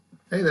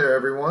Hey there,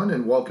 everyone,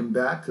 and welcome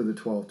back to the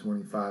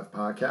 1225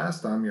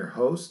 podcast. I'm your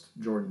host,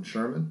 Jordan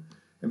Sherman.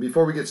 And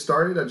before we get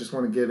started, I just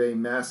want to give a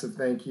massive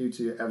thank you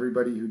to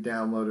everybody who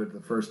downloaded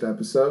the first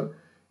episode.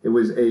 It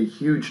was a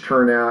huge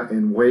turnout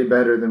and way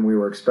better than we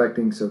were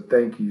expecting, so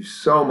thank you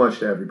so much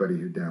to everybody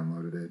who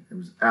downloaded it. It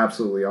was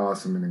absolutely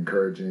awesome and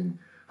encouraging.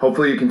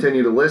 Hopefully you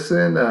continue to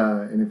listen,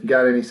 and if you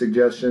got any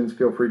suggestions,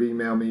 feel free to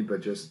email me,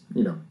 but just,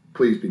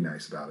 please be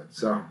nice about it.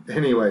 So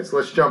anyways,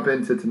 let's jump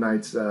into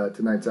tonight's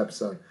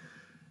episode.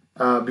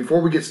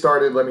 Before we get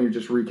started, let me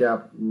just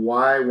recap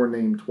why we're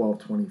named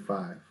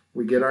 1225.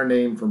 We get our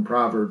name from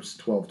Proverbs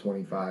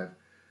 12:25,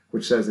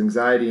 which says,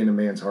 "Anxiety in a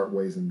man's heart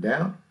weighs him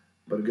down,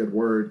 but a good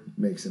word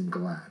makes him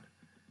glad."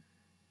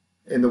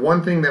 And the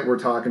one thing that we're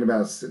talking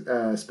about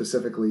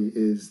specifically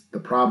is the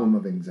problem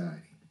of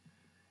anxiety.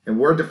 And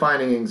we're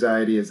defining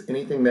anxiety as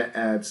anything that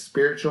adds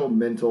spiritual,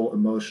 mental,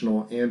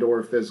 emotional, and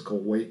or physical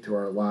weight to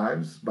our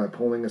lives by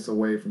pulling us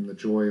away from the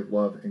joy,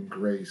 love, and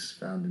grace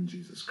found in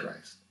Jesus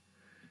Christ.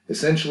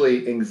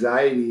 Essentially,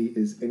 anxiety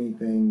is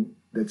anything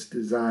that's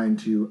designed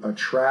to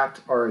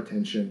attract our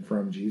attention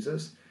from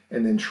Jesus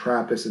and then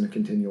trap us in a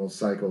continual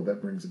cycle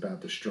that brings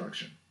about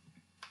destruction.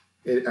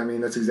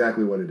 That's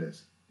exactly what it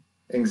is.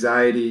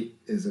 Anxiety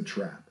is a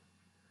trap.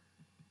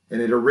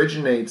 And it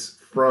originates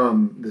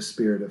from the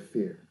spirit of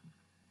fear.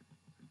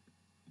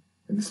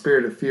 And the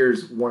spirit of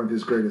fear's one of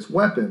his greatest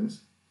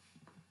weapons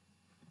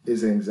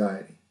is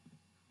anxiety.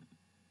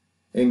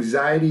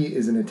 Anxiety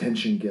is an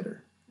attention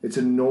getter. It's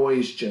a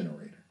noise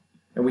generator.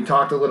 And we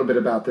talked a little bit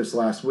about this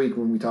last week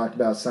when we talked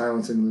about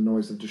silencing the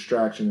noise of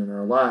distraction in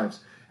our lives.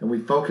 And we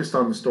focused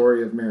on the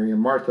story of Mary and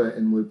Martha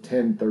in Luke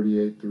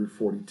 10:38 through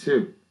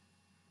 42.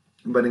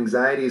 But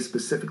anxiety is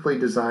specifically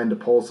designed to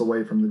pull us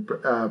away from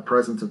the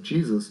presence of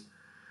Jesus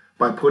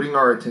by putting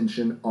our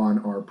attention on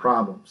our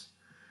problems.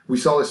 We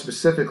saw this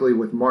specifically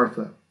with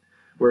Martha,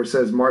 where it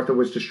says Martha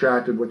was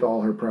distracted with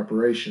all her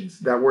preparations.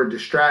 That word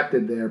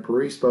distracted there,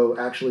 perispo,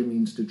 actually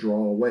means to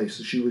draw away.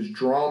 So she was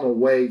drawn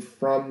away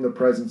from the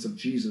presence of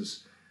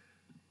Jesus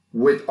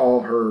with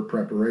all her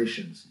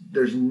preparations.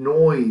 There's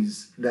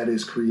noise that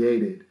is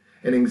created,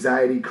 and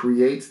anxiety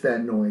creates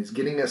that noise,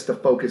 getting us to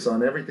focus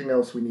on everything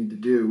else we need to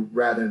do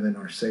rather than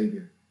our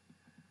Savior.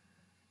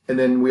 And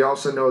then we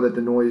also know that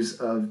the noise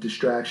of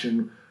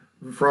distraction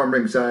from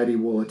anxiety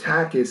will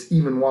attack us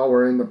even while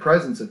we're in the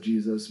presence of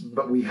Jesus,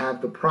 but we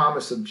have the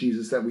promise of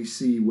Jesus that we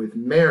see with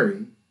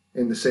Mary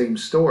in the same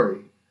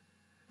story,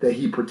 that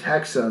he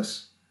protects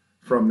us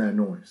from that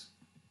noise.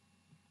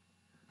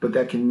 But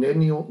that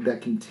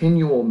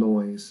continual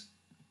noise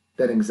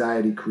that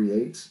anxiety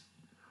creates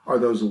are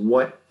those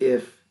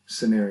what-if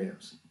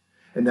scenarios.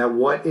 And that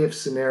what-if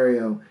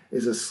scenario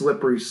is a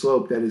slippery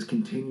slope that is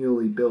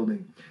continually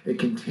building. It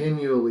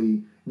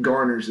continually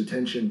garners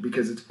attention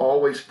because it's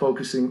always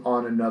focusing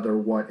on another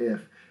what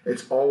if.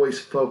 It's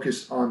always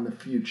focused on the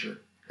future.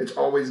 It's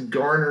always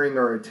garnering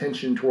our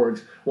attention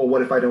towards, well,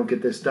 what if I don't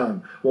get this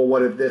done? Well,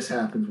 what if this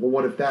happens? Well,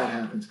 what if that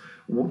happens?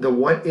 The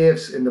what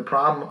ifs and the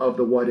problem of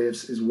the what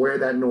ifs is where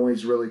that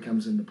noise really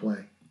comes into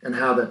play and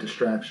how that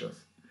distracts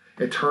us.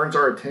 It turns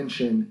our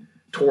attention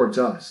towards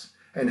us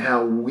and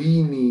how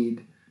we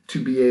need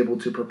to be able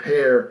to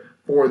prepare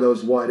for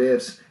those what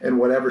ifs and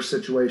whatever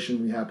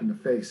situation we happen to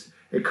face.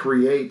 It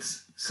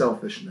creates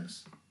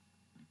selfishness.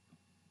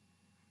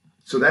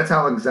 So that's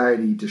how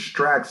anxiety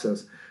distracts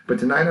us. But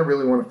tonight I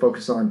really want to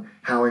focus on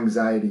how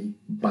anxiety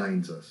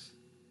binds us.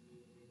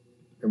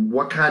 And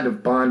what kind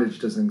of bondage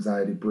does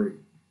anxiety breed?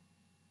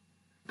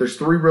 There's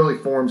three really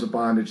forms of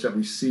bondage that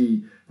we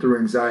see through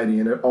anxiety,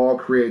 and it all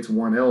creates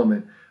one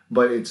element,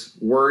 but it's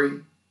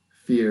worry,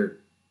 fear,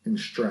 and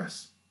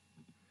stress.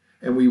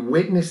 And we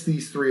witness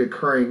these three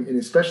occurring, and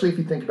especially if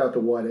you think about the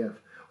what if.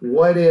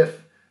 What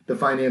if the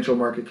financial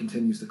market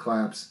continues to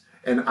collapse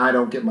and I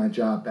don't get my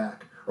job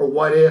back? Or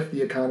what if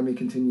the economy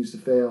continues to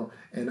fail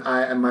and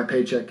my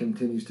paycheck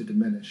continues to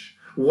diminish?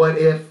 What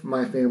if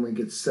my family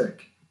gets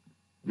sick?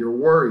 You're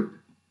worried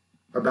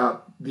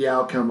about the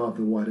outcome of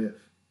the what if.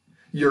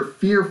 You're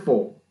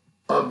fearful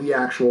of the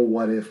actual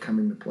what if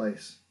coming to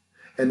place.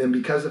 And then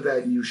because of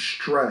that, you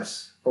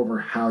stress over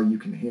how you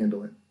can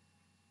handle it.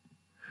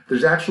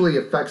 There's actually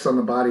effects on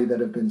the body that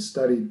have been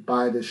studied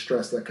by this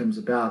stress that comes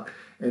about.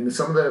 And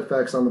some of the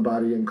effects on the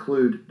body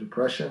include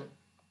depression,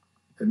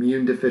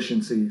 immune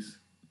deficiencies,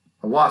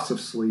 a loss of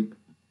sleep,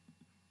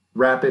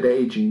 rapid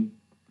aging,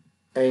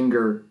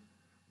 anger,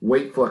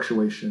 weight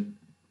fluctuation,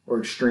 or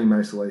extreme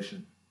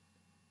isolation.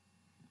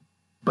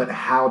 But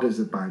how does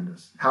it bind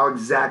us? How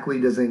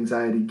exactly does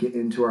anxiety get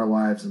into our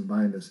lives and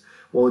bind us?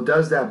 Well, it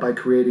does that by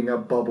creating a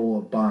bubble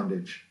of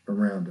bondage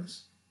around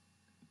us.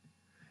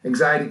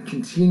 Anxiety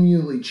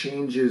continually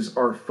changes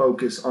our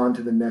focus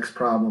onto the next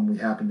problem we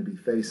happen to be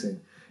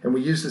facing. And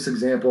we used this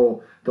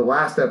example the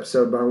last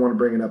episode, but I want to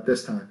bring it up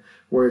this time,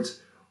 where it's,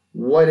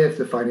 what if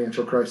the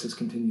financial crisis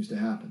continues to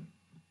happen?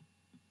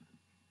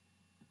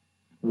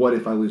 What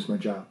if I lose my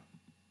job?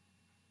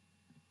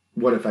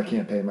 What if I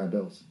can't pay my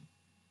bills?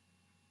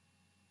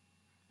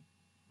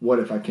 What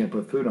if I can't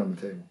put food on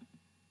the table?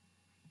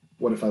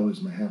 What if I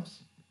lose my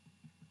house?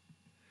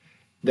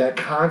 That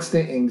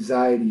constant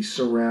anxiety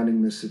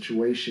surrounding this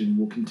situation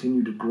will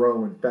continue to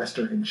grow and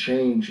fester and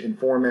change in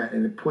format,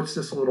 and it puts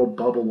this little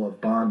bubble of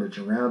bondage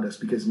around us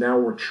because now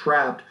we're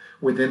trapped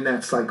within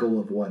that cycle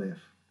of what if.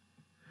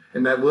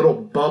 And that little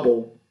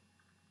bubble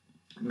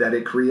that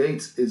it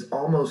creates is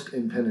almost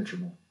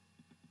impenetrable.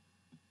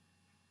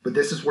 But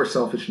this is where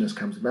selfishness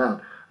comes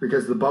about,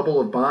 because the bubble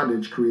of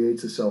bondage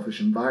creates a selfish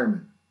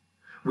environment.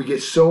 We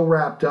get so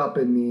wrapped up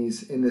in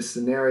this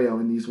scenario,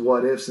 in these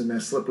what ifs, and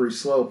that slippery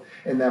slope,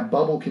 and that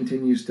bubble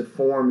continues to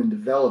form and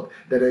develop,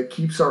 that it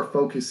keeps our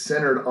focus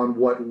centered on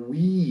what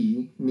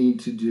we need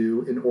to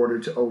do in order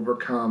to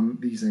overcome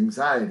these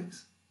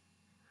anxieties.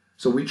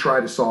 So we try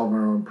to solve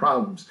our own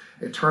problems.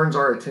 It turns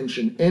our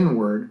attention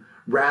inward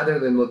rather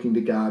than looking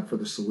to God for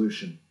the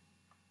solution.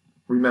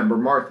 Remember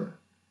Martha.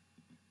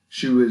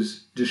 She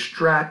was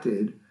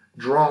distracted,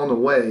 drawn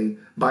away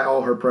by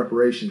all her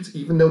preparations.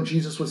 Even though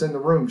Jesus was in the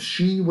room,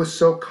 she was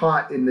so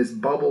caught in this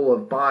bubble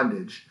of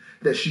bondage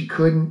that she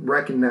couldn't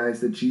recognize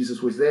that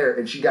Jesus was there.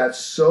 And she got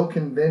so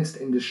convinced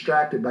and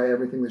distracted by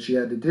everything that she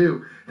had to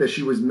do that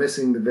she was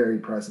missing the very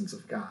presence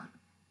of God.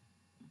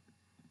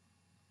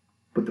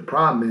 But the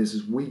problem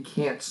is we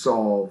can't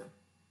solve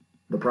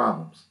the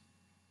problems.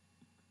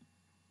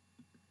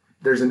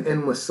 There's an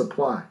endless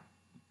supply.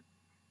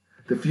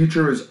 The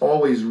future is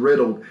always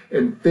riddled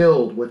and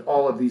filled with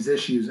all of these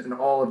issues and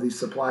all of these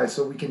supplies.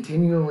 So we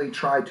continually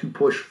try to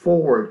push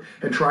forward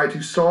and try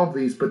to solve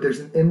these, but there's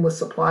an endless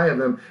supply of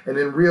them. And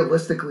then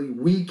realistically,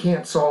 we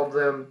can't solve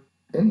them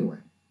anyway.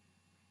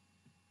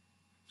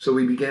 So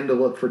we begin to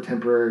look for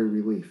temporary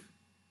relief.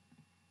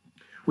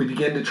 We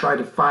begin to try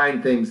to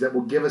find things that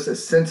will give us a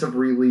sense of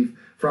relief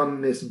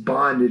from this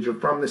bondage or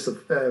from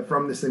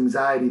this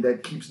anxiety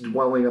that keeps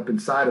dwelling up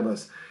inside of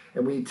us.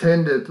 And we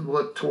tend to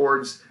look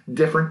towards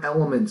different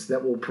elements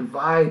that will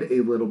provide a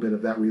little bit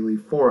of that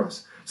relief for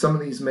us. Some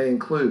of these may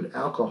include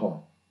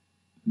alcohol,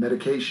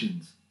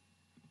 medications,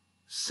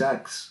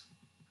 sex,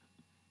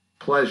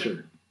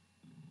 pleasure,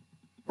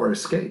 or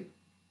escape.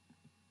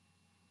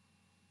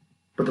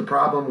 But the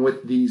problem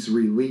with these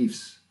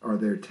reliefs are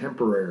they're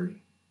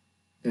temporary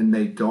and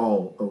they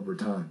dull over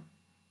time.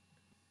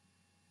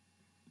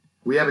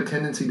 We have a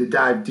tendency to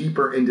dive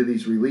deeper into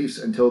these reliefs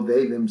until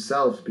they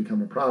themselves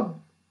become a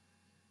problem.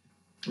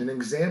 An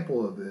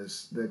example of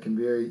this that can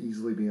very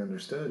easily be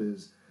understood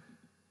is,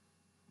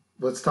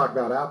 let's talk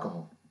about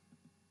alcohol.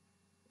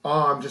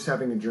 Oh, I'm just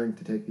having a drink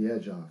to take the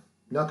edge off.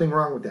 Nothing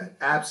wrong with that.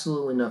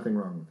 Absolutely nothing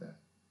wrong with that.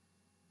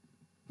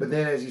 But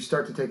then as you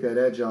start to take that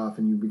edge off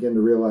and you begin to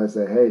realize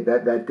that, hey,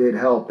 that did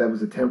help, that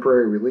was a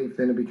temporary relief,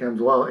 then it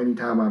becomes, well,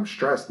 anytime I'm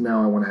stressed,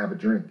 now I want to have a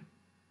drink.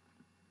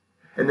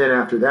 And then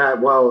after that,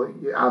 well,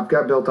 I've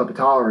got built up a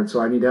tolerance, so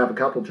I need to have a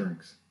couple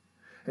drinks.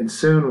 And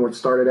soon what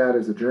started out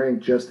as a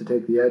drink just to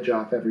take the edge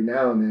off every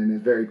now and then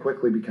has very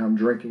quickly become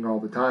drinking all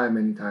the time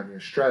anytime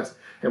you're stressed.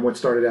 And what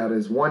started out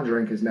as one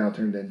drink has now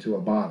turned into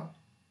a bottle.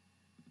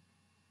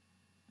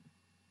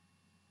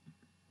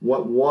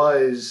 What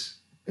was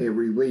a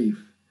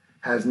relief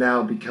has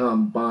now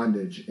become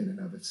bondage in and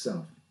of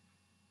itself.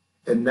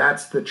 And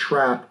that's the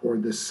trap or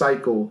the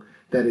cycle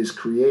that is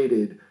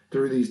created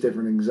through these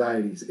different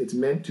anxieties. It's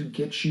meant to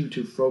get you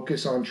to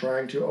focus on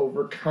trying to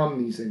overcome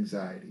these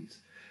anxieties,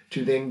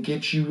 to then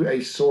get you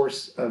a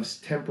source of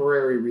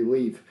temporary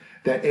relief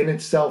that in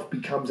itself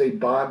becomes a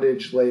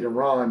bondage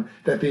later on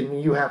that then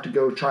you have to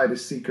go try to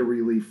seek a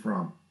relief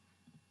from.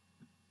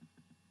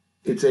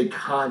 It's a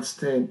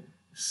constant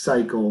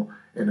cycle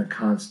and a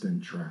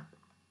constant trap.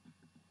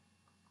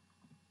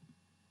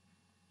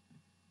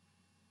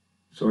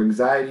 So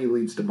anxiety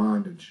leads to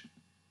bondage.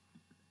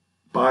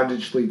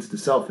 Bondage leads to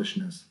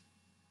selfishness.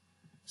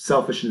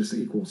 Selfishness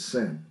equals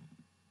sin.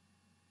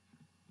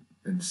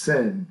 And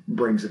sin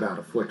brings about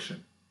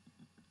affliction.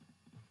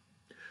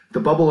 The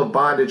bubble of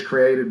bondage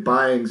created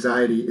by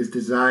anxiety is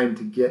designed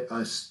to get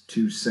us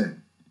to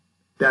sin.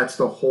 That's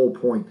the whole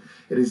point.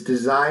 It is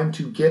designed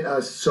to get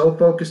us so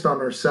focused on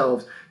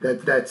ourselves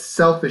that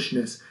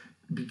selfishness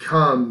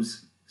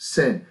becomes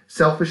sin.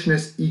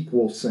 Selfishness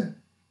equals sin.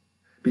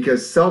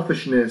 Because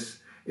selfishness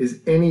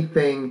is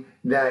anything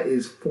that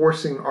is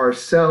forcing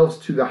ourselves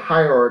to the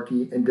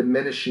hierarchy and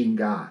diminishing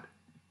God.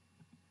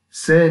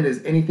 Sin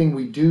is anything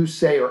we do,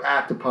 say, or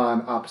act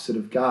upon opposite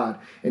of God.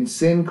 And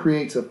sin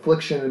creates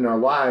affliction in our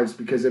lives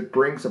because it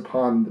brings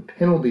upon the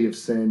penalty of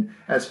sin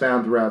as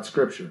found throughout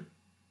Scripture.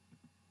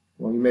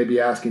 Well, you may be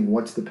asking,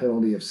 what's the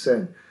penalty of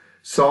sin?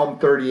 Psalm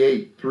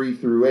 38,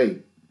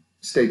 3-8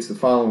 states the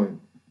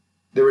following: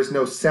 "There is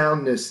no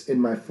soundness in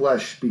my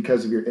flesh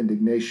because of your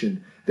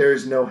indignation. There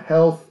is no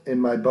health in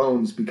my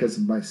bones because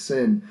of my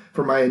sin.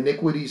 For my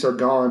iniquities are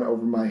gone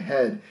over my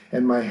head,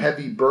 and my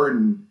heavy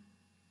burden,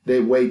 they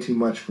weigh too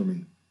much for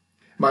me.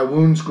 My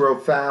wounds grow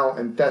foul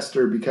and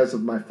fester because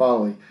of my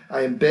folly.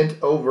 I am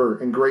bent over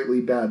and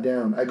greatly bowed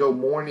down. I go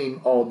mourning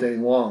all day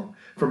long.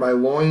 For my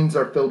loins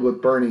are filled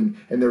with burning,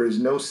 and there is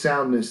no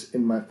soundness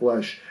in my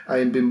flesh. I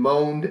am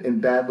bemoaned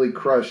and badly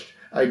crushed.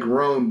 I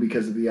groan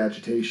because of the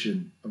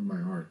agitation of my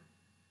heart."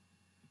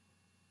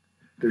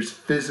 There's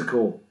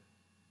physical,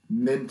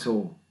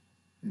 mental,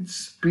 and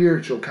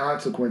spiritual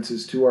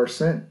consequences to our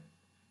sin.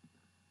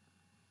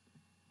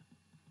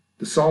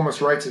 The psalmist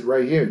writes it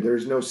right here. There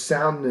is no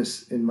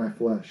soundness in my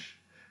flesh.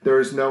 There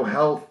is no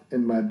health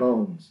in my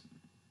bones.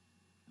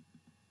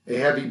 A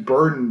heavy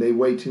burden they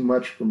weigh too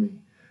much for me.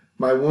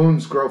 My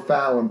wounds grow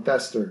foul and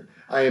fester.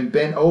 I am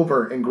bent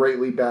over and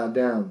greatly bowed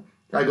down.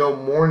 I go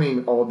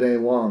mourning all day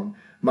long.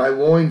 My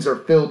loins are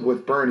filled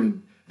with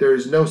burning. There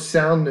is no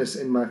soundness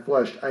in my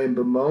flesh. I am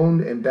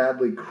bemoaned and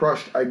badly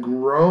crushed. I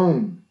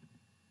groan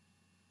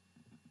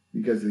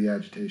because of the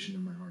agitation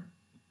in my heart.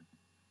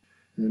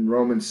 And in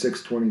Romans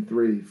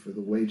 6:23, for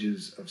the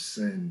wages of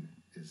sin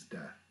is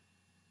death.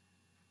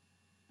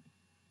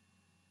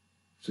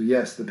 So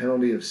yes, the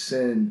penalty of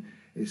sin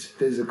is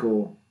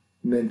physical,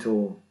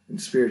 mental,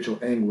 and spiritual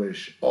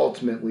anguish,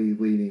 ultimately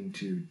leading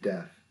to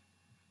death.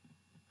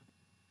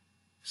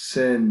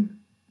 Sin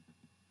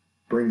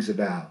brings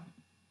about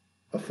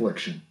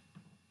affliction.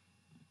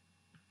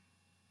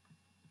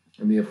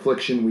 And the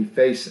affliction we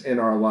face in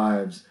our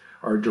lives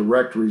are a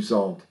direct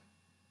result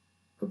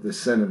of the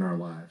sin in our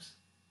lives.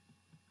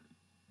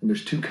 And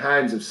there's two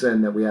kinds of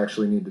sin that we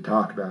actually need to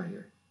talk about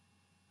here.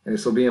 And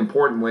this will be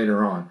important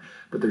later on.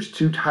 But there's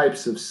two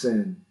types of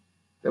sin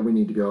that we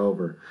need to go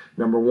over.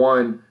 Number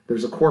one,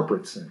 there's a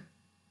corporate sin.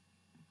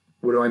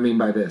 What do I mean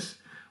by this?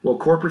 Well,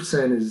 corporate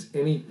sin is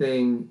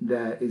anything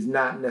that is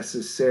not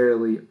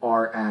necessarily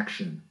our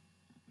action,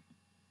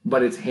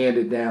 but it's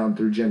handed down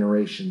through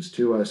generations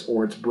to us,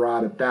 or it's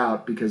brought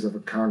about because of a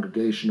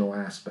congregational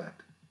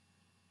aspect.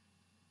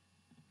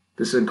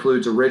 This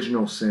includes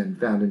original sin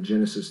found in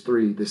Genesis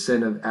 3, the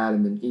sin of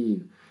Adam and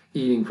Eve,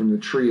 eating from the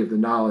tree of the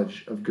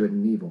knowledge of good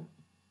and evil.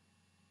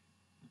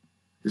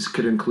 This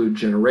could include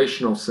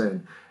generational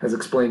sin, as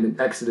explained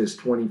in Exodus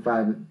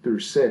 25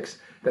 through 6,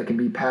 that can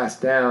be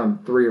passed down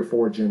 3 or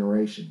 4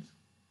 generations.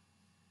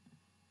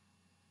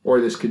 Or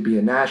this could be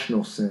a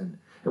national sin,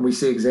 and we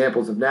see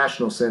examples of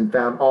national sin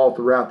found all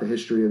throughout the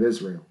history of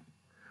Israel.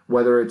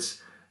 Whether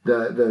it's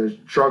the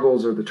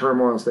struggles or the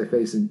turmoils they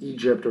face in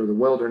Egypt or the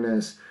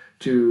wilderness,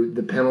 to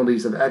the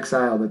penalties of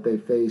exile that they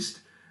faced,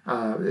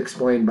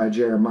 explained by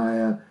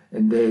Jeremiah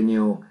and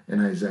Daniel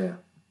and Isaiah.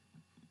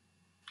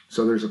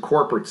 So there's a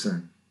corporate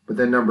sin. But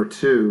then number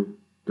two,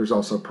 there's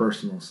also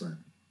personal sin.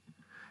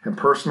 And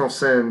personal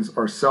sins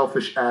are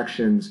selfish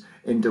actions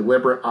in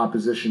deliberate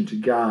opposition to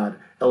God,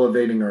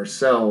 elevating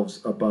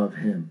ourselves above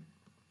Him.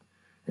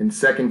 In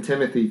 2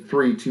 Timothy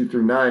 3, 2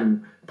 through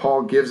 9,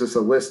 Paul gives us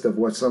a list of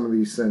what some of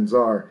these sins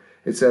are.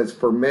 It says,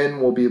 for men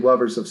will be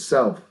lovers of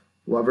self,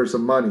 lovers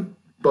of money,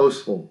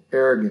 boastful,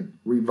 arrogant,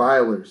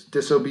 revilers,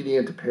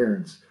 disobedient to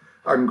parents,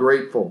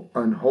 ungrateful,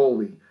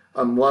 unholy,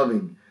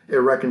 unloving,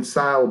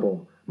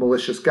 irreconcilable,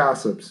 malicious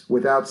gossips,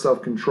 without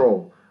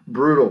self-control,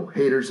 brutal,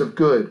 haters of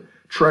good,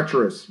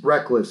 treacherous,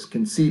 reckless,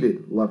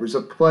 conceited, lovers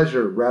of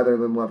pleasure rather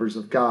than lovers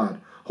of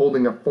God,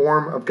 holding a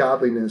form of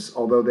godliness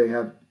although they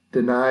have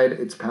denied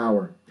its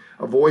power.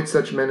 Avoid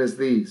such men as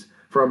these,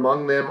 for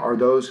among them are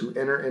those who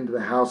enter into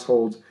the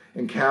households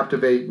and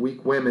captivate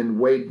weak women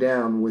weighed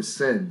down with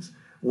sins,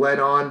 led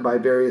on by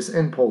various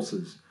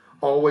impulses,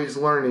 always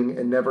learning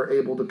and never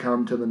able to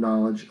come to the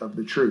knowledge of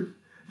the truth.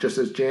 Just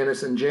as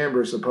Jannes and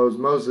Jambres opposed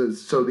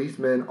Moses, so these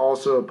men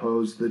also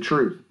oppose the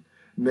truth.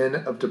 Men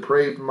of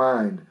depraved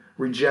mind,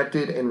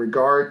 rejected in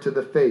regard to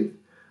the faith,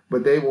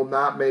 but they will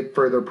not make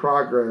further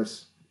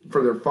progress,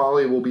 for their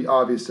folly will be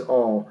obvious to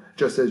all,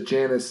 just as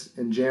Jannes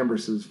and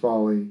Jambres'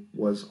 folly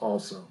was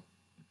also.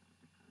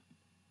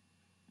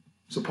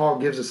 So Paul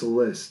gives us a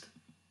list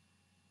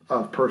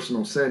of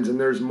personal sins, and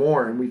there's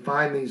more, and we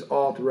find these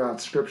all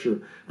throughout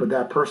Scripture. But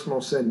that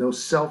personal sin,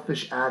 those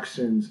selfish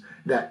actions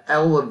that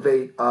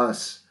elevate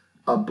us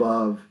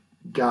above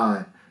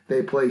God,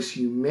 they place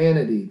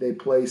humanity, they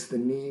place the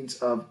needs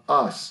of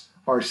us,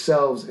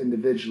 ourselves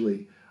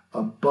individually,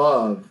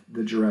 above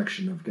the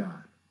direction of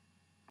God.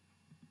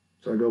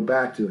 So I go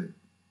back to it.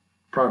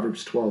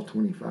 Proverbs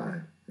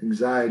 12:25.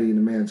 Anxiety in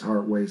a man's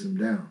heart weighs him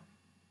down.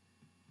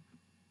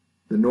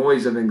 The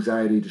noise of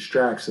anxiety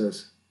distracts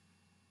us,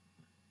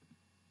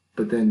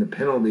 but then the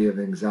penalty of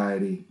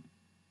anxiety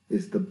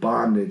is the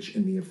bondage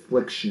and the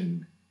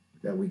affliction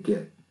that we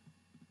get.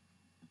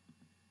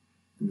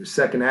 And the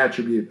second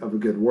attribute of a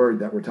good word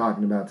that we're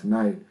talking about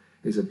tonight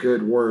is a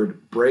good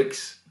word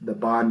breaks the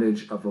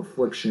bondage of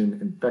affliction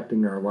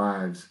infecting our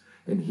lives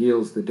and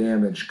heals the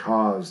damage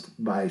caused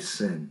by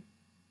sin.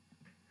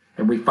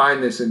 And we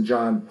find this in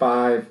John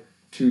 5,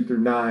 2 through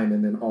 9,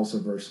 and then also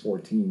verse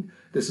 14.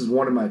 This is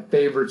one of my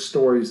favorite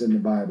stories in the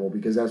Bible,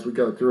 because as we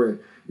go through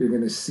it, you're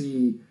going to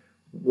see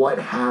what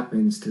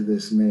happens to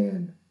this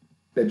man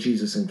that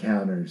Jesus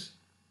encounters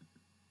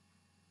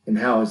and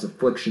how his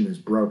affliction is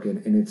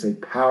broken. And it's a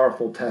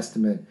powerful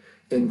testament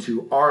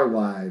into our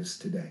lives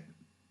today.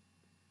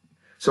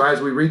 So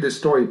as we read this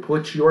story,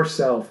 put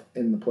yourself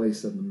in the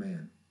place of the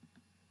man.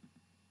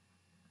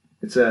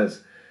 It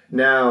says,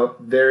 now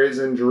there is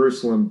in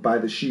Jerusalem by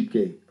the sheep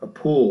gate a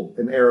pool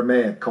in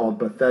Aramaic called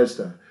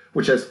Bethesda,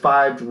 which has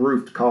 5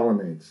 roofed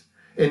colonnades.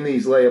 In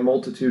these lay a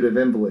multitude of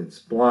invalids,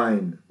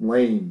 blind,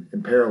 lame,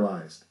 and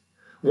paralyzed.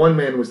 One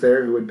man was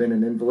there who had been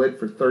an invalid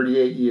for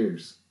 38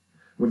 years.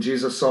 When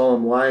Jesus saw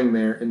him lying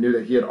there and knew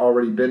that he had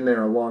already been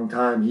there a long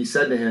time, he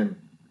said to him,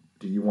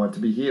 "Do you want to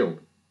be healed?"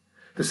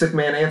 The sick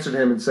man answered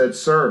him and said,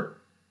 "Sir,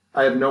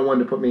 I have no one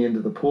to put me into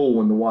the pool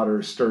when the water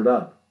is stirred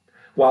up.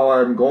 While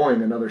I am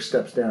going, another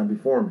steps down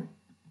before me."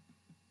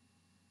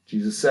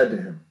 Jesus said to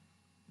him,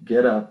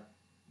 "Get up,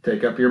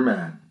 take up your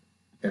mat,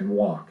 and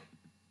walk."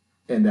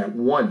 And at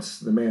once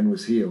the man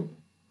was healed,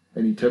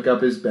 and he took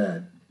up his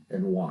bed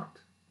and walked.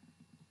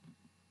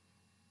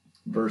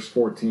 Verse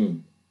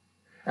 14.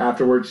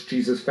 Afterwards,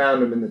 Jesus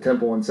found him in the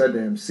temple and said to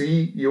him,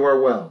 "See, you are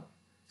well.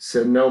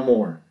 Sin no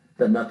more,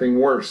 that nothing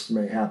worse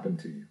may happen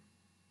to you."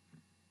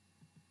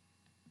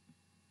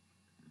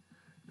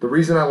 The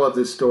reason I love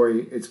this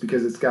story is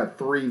because it's got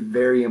three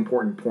very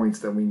important points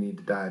that we need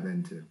to dive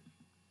into.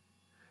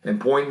 And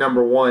point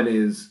number one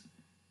is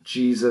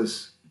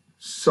Jesus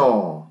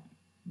saw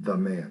the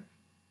man.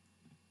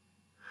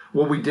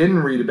 What we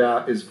didn't read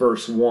about is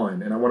verse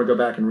 1, and I want to go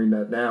back and read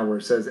that now, where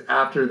it says,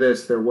 "After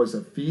this there was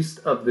a feast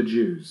of the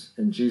Jews,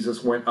 and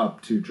Jesus went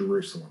up to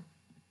Jerusalem."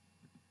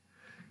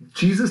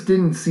 Jesus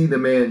didn't see the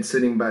man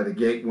sitting by the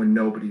gate when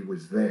nobody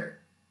was there.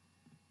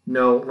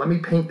 No, let me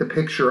paint the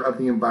picture of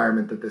the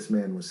environment that this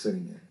man was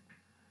sitting in.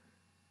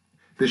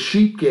 The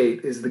sheep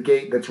gate is the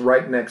gate that's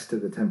right next to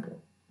the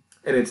temple.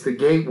 And it's the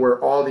gate where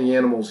all the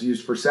animals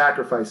used for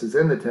sacrifices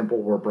in the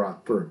temple were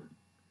brought through.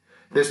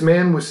 This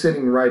man was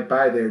sitting right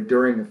by there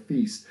during a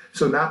feast.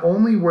 So not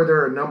only were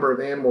there a number of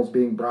animals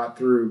being brought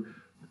through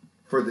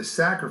for the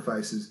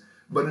sacrifices,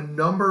 but a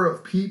number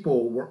of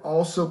people were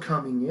also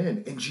coming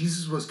in, and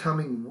Jesus was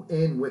coming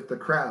in with the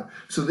crowd.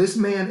 So this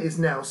man is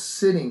now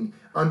sitting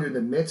under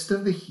the midst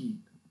of the heat,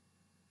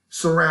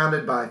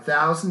 surrounded by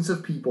thousands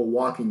of people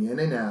walking in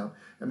and out.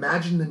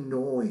 Imagine the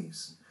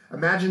noise.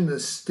 Imagine the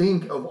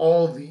stink of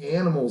all of the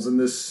animals and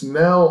the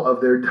smell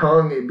of their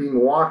dung being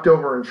walked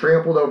over and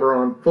trampled over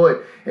on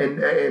foot,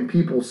 and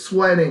people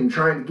sweating,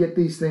 trying to get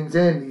these things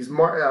in,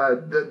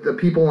 the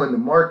people in the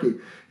market.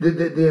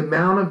 The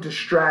amount of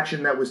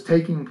distraction that was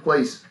taking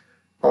place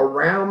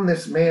around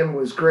this man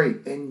was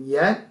great, and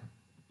yet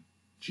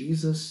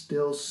Jesus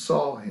still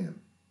saw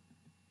him.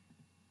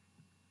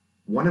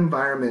 What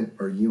environment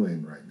are you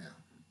in right now?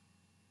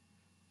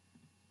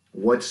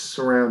 What's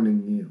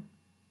surrounding you?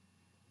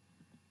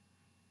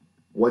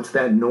 What's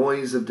that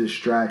noise of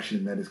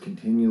distraction that is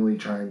continually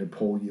trying to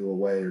pull you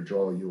away or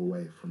draw you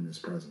away from His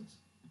presence?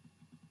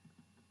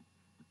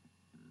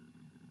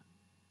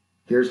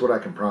 Here's what I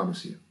can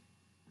promise you.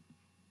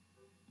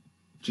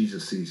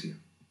 Jesus sees you,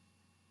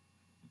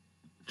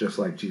 just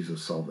like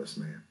Jesus saw this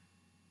man.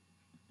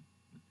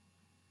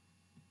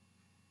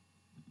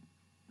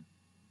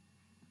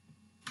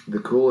 The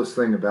coolest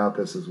thing about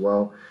this as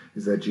well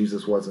is that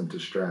Jesus wasn't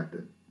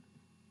distracted.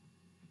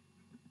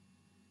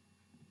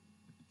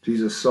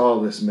 Jesus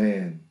saw this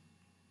man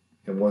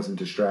and wasn't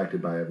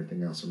distracted by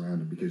everything else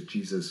around him, because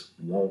Jesus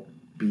won't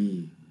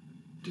be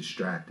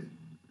distracted.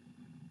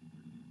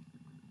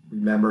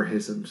 Remember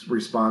his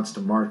response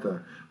to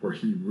Martha, where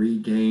he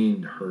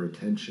regained her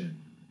attention.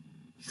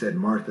 He said,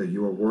 "Martha,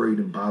 you are worried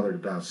and bothered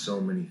about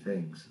so many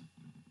things,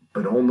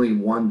 but only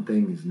one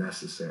thing is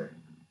necessary."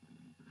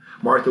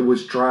 Martha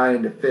was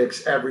trying to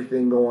fix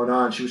everything going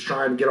on. She was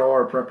trying to get all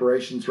her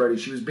preparations ready.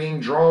 She was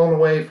being drawn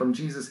away from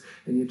Jesus,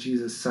 and yet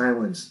Jesus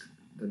silenced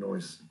the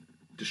noise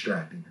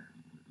distracting her.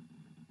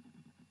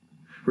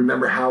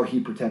 Remember how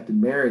he protected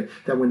Mary,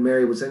 that when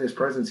Mary was in his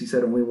presence, he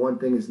said, "Only one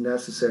thing is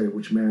necessary,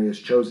 which Mary has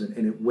chosen,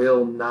 and it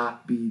will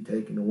not be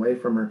taken away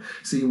from her."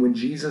 See, when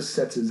Jesus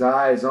sets his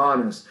eyes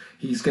on us,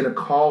 he's going to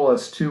call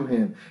us to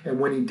him. And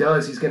when he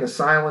does, he's going to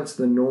silence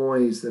the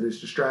noise that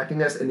is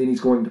distracting us, and then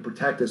he's going to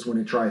protect us when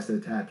it tries to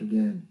attack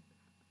again.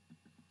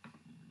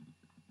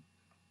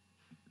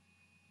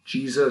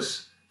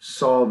 Jesus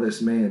saw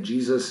this man.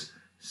 Jesus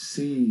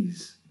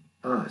sees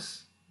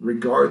us,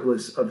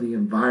 regardless of the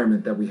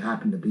environment that we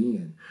happen to be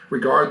in,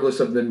 regardless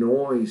of the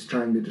noise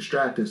trying to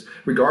distract us,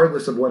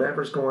 regardless of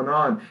whatever's going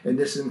on. And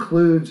this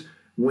includes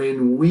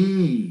when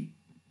we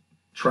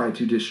try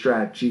to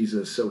distract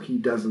Jesus so he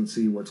doesn't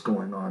see what's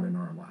going on in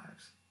our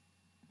lives.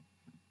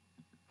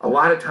 A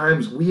lot of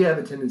times we have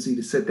a tendency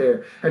to sit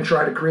there and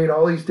try to create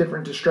all these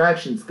different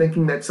distractions,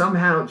 thinking that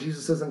somehow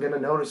Jesus isn't going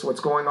to notice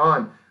what's going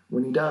on,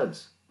 when he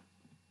does.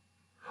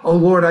 Oh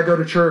Lord, I go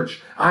to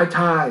church, I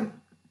tithe,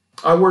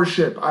 I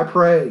worship, I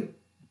pray,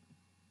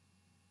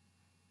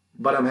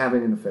 but I'm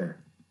having an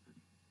affair.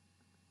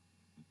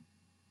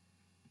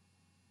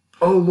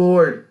 Oh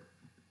Lord,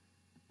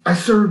 I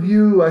serve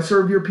you, I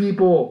serve your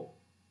people,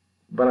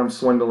 but I'm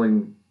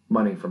swindling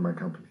money from my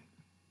company.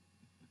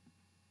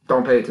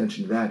 Don't pay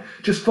attention to that.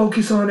 Just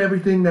focus on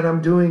everything that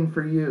I'm doing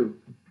for you,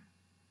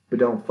 but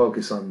don't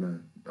focus on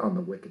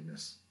the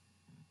wickedness.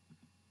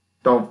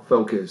 Don't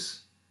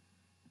focus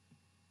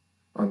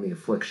on the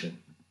affliction.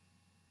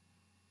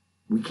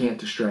 We can't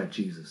distract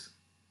Jesus.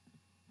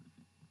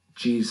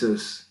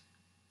 Jesus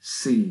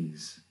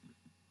sees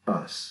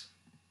us,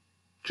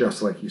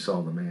 just like he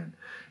saw the man.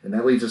 And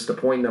that leads us to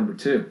point number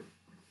 2.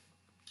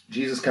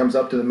 Jesus comes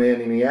up to the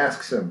man and he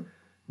asks him,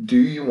 "Do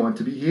you want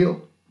to be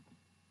healed?"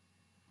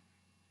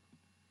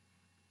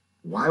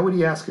 Why would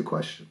he ask a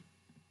question?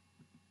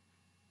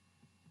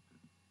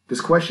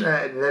 This question,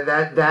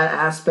 that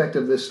aspect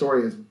of this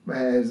story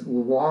has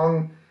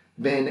long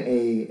been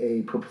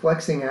a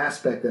perplexing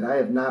aspect that I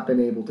have not been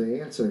able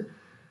to answer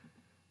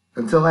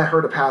until I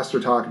heard a pastor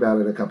talk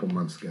about it a couple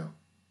months ago.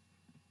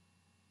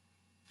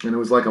 And it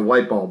was like a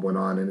light bulb went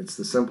on, and it's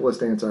the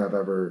simplest answer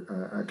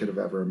I could have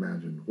ever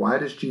imagined. Why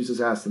does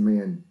Jesus ask the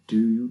man,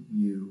 do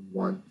you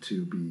want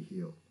to be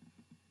healed?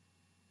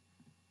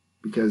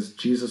 Because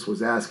Jesus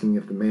was asking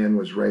if the man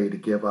was ready to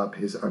give up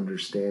his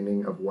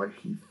understanding of what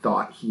he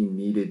thought he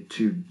needed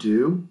to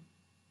do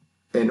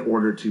in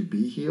order to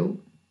be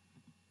healed,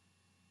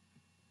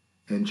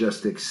 and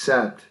just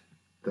accept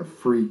the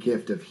free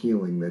gift of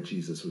healing that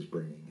Jesus was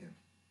bringing him.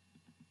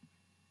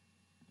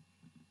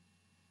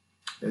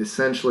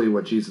 Essentially,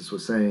 what Jesus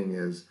was saying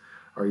is,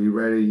 are you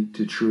ready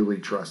to truly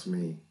trust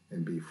me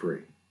and be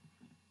free?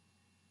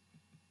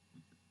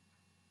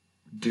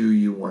 Do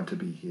you want to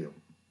be healed?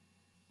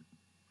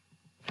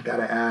 I got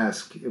to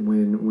ask,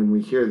 when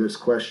we hear this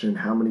question,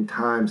 how many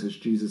times has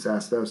Jesus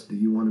asked us, do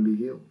you want to be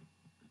healed?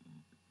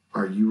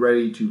 Are you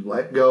ready to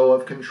let go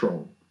of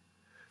control,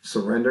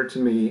 surrender to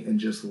me, and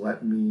just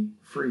let me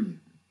free you?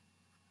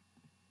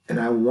 And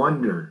I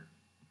wonder,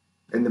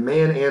 and the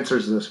man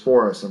answers this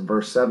for us in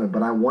verse 7,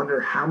 but I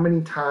wonder how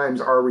many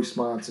times our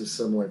response is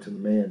similar to the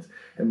man's.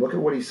 And look at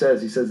what he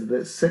says. He says,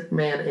 the sick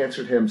man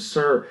answered him,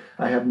 Sir,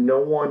 I have no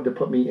one to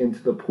put me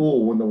into the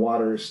pool when the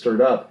water is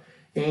stirred up.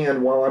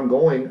 And while I'm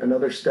going,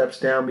 another steps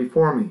down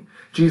before me.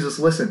 Jesus,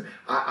 listen,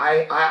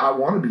 I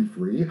want to be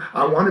free.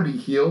 I want to be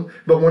healed.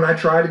 But when I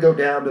try to go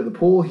down to the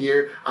pool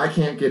here, I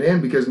can't get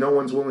in because no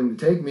one's willing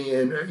to take me.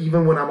 And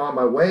even when I'm on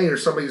my way or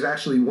somebody's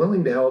actually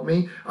willing to help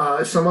me,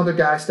 some other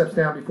guy steps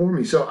down before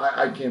me. So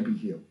I can't be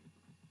healed.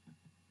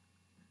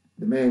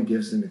 The man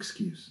gives an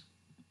excuse.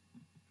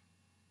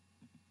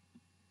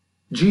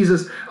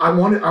 Jesus, I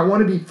want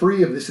to be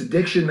free of this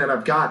addiction that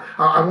I've got.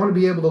 I want to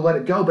be able to let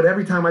it go. But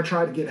every time I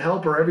try to get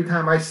help or every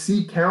time I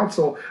seek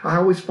counsel, I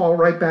always fall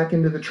right back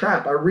into the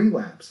trap. I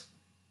relapse.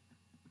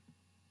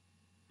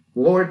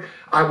 Lord,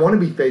 I want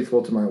to be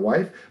faithful to my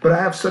wife, but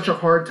I have such a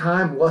hard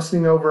time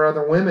lusting over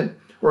other women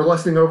or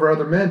lusting over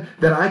other men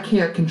that I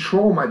can't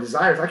control my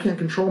desires. I can't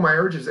control my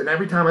urges. And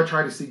every time I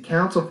try to seek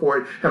counsel for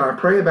it and I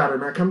pray about it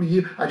and I come to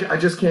you, I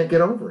just can't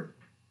get over it.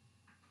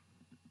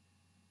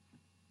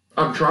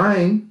 I'm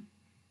trying.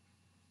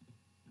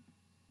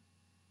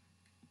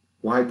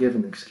 Why give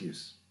an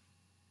excuse?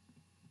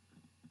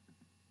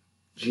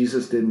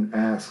 Jesus didn't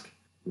ask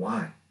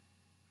why.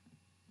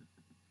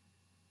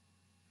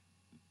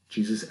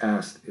 Jesus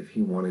asked if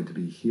he wanted to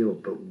be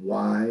healed, but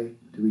why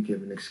do we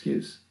give an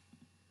excuse?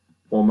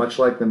 Well, much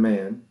like the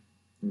man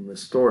in the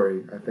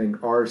story, I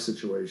think our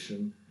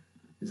situation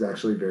is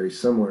actually very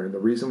similar. And the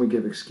reason we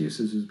give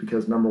excuses is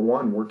because, number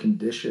one, we're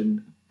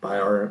conditioned by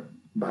our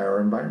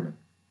environment.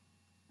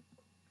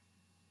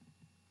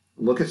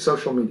 Look at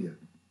social media.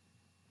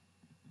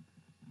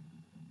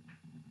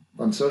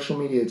 On social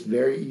media, it's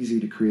very easy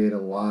to create a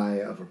lie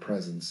of a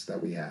presence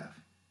that we have.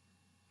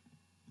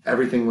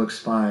 Everything looks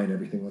fine.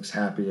 Everything looks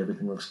happy.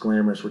 Everything looks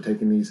glamorous. We're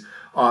taking these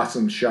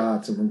awesome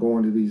shots and we're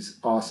going to these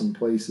awesome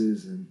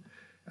places and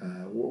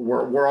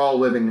we're all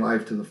living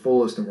life to the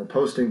fullest and we're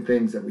posting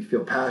things that we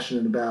feel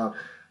passionate about.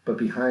 But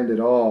behind it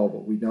all,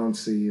 what we don't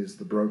see is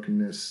the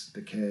brokenness,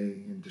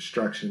 decay, and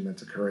destruction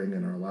that's occurring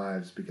in our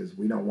lives because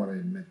we don't want to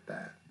admit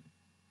that.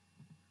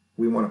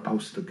 We want to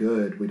post the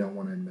good. We don't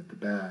want to admit the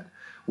bad.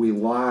 We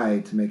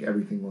lie to make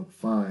everything look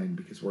fine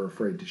because we're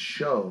afraid to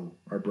show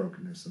our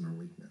brokenness and our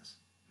weakness.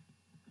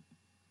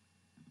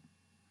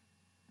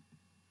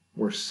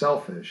 We're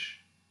selfish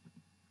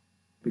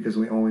because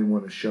we only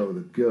want to show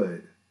the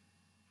good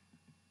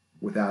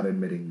without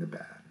admitting the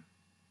bad.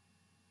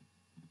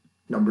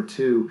 Number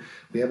two,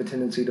 we have a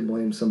tendency to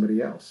blame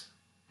somebody else.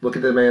 Look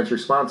at the man's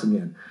response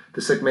again.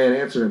 The sick man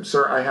answered him,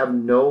 Sir, I have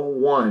no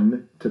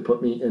one to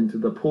put me into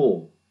the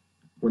pool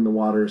when the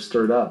water is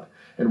stirred up.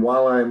 And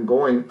while I am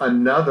going,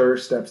 another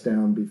steps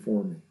down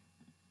before me.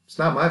 It's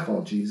not my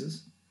fault,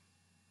 Jesus.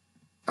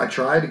 I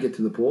try to get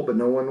to the pool, but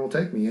no one will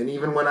take me. And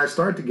even when I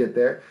start to get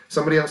there,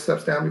 somebody else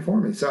steps down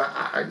before me. So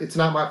it's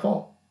not my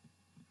fault.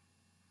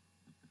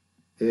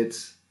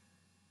 It's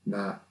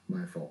not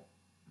my fault.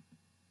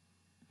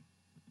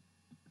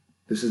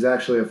 This is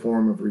actually a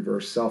form of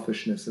reverse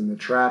selfishness and the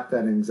trap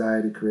that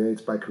anxiety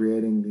creates by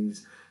creating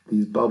these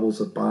bubbles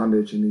of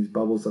bondage and these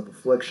bubbles of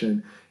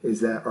affliction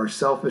is that our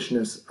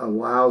selfishness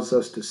allows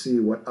us to see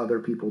what other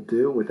people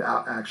do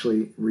without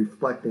actually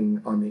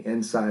reflecting on the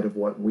inside of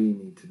what we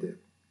need to do.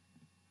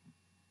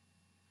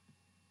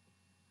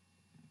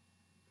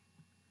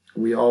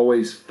 We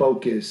always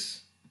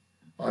focus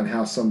on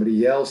how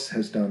somebody else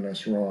has done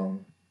us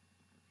wrong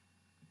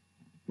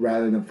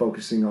rather than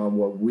focusing on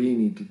what we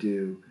need to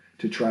do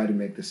to try to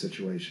make the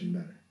situation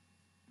better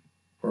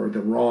or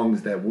the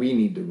wrongs that we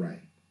need to right.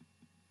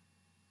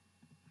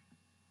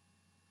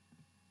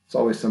 It's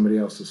always somebody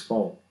else's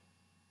fault.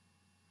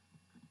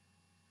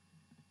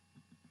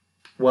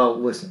 Well,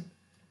 listen,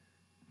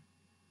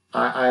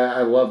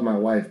 I love my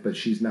wife, but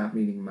she's not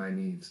meeting my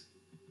needs.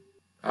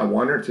 I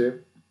want her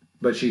to,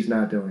 but she's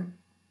not doing.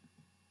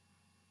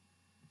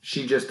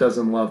 She just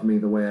doesn't love me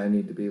the way I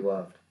need to be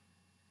loved.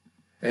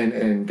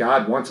 And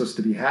God wants us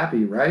to be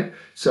happy, right?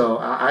 So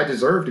I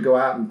deserve to go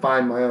out and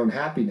find my own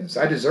happiness.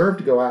 I deserve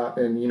to go out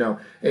and,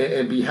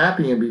 and be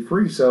happy and be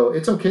free. So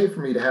it's okay for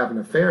me to have an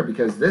affair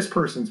because this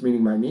person's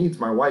meeting my needs.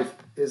 My wife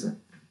isn't.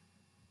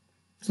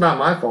 It's not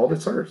my fault.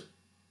 It's hers.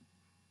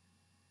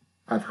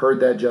 I've heard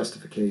that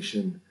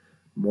justification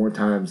more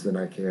times than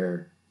I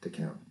care to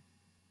count.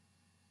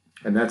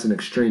 And that's an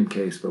extreme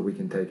case, but we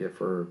can take it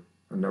for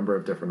a number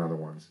of different other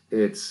ones.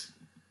 It's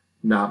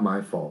not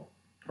my fault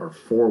are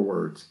 4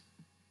 words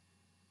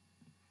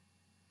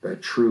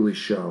that truly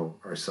show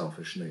our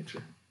selfish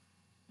nature.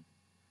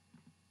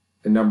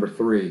 And number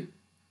 3,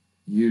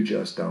 you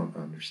just don't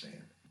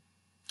understand.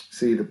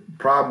 See, the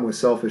problem with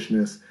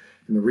selfishness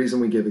and the reason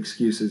we give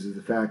excuses is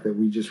the fact that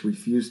we just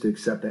refuse to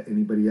accept that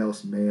anybody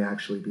else may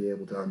actually be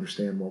able to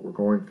understand what we're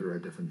going through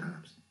at different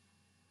times.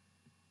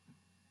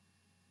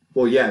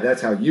 Well, yeah,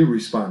 that's how you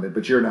responded,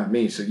 but you're not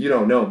me, so you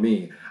don't know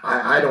me.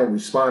 I don't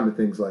respond to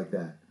things like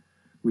that.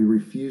 We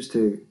refuse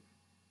to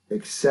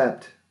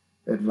accept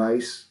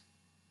advice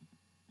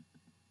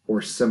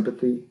or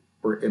sympathy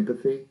or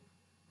empathy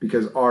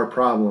because our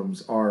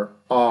problems are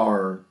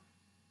our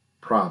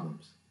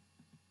problems.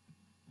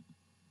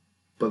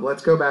 But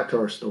let's go back to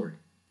our story.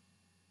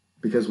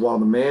 Because while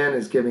the man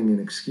is giving an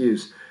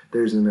excuse,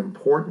 there's an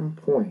important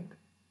point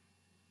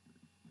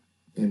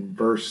in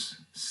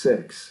verse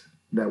 6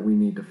 that we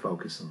need to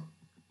focus on.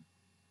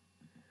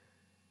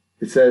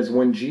 It says,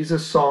 when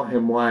Jesus saw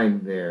him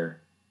lying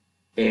there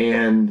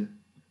and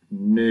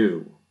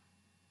knew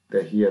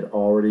that he had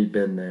already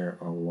been there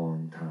a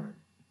long time,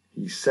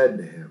 he said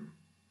to him,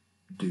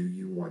 do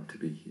you want to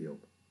be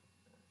healed?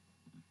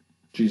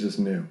 Jesus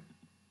knew.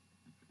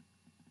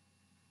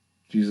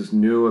 Jesus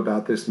knew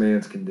about this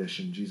man's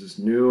condition. Jesus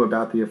knew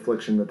about the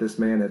affliction that this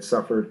man had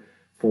suffered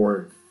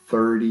for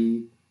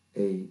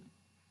 38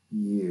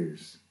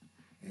 years.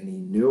 And he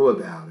knew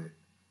about it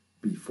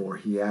before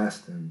he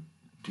asked him,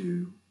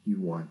 do you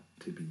want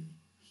to be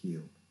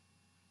healed?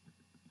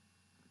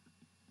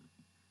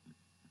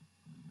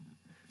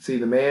 See,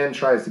 the man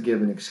tries to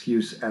give an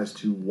excuse as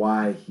to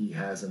why he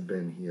hasn't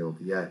been healed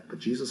yet, but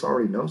Jesus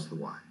already knows the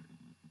why.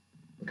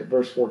 Look at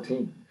verse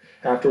 14.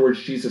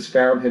 Afterwards, Jesus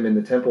found him in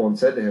the temple and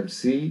said to him,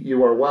 see,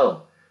 you are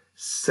well.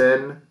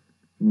 Sin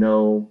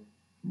no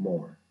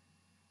more,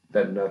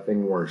 that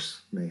nothing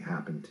worse may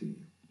happen to you.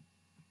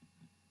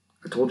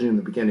 I told you in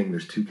the beginning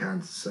there's 2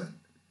 kinds of sin.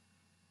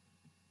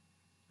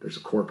 There's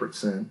a corporate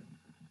sin,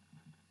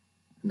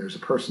 and there's a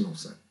personal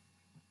sin.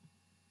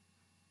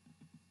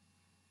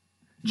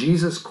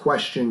 Jesus'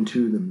 question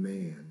to the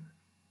man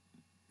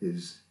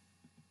is,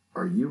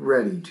 are you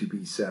ready to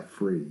be set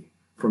free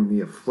from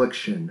the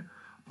affliction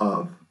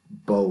of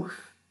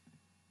both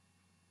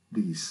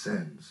these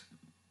sins,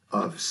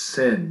 of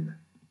sin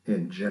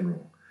in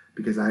general?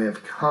 Because I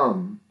have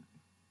come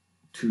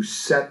to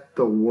set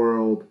the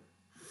world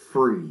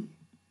free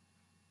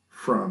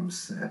from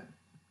sin.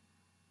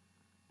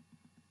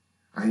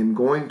 I am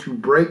going to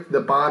break the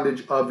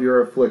bondage of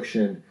your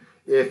affliction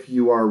if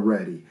you are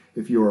ready,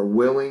 if you are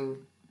willing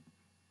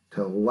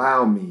to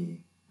allow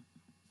me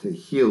to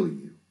heal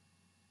you.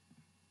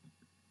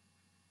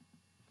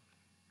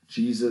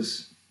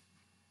 Jesus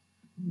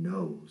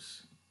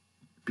knows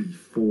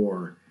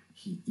before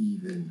he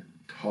even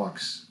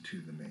talks to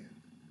the man.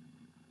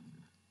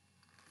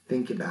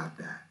 Think about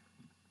that.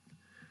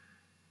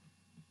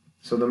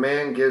 So the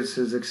man gives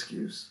his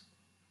excuses,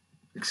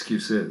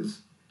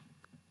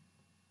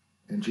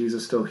 and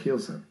Jesus still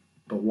heals him.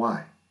 But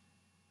why?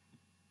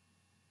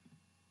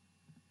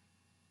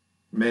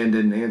 The man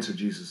didn't answer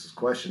Jesus'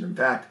 question. In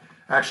fact,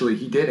 actually,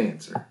 he did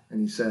answer.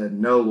 And he said,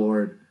 no,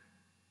 Lord,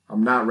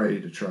 I'm not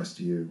ready to trust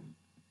you.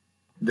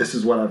 This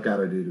is what I've got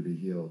to do to be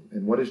healed.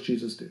 And what does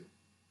Jesus do?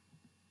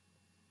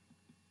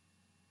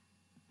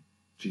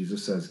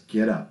 Jesus says,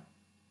 get up,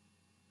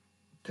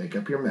 take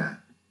up your mat,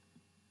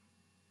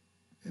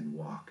 and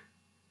walk.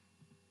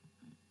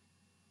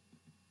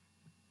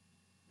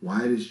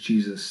 Why does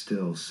Jesus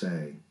still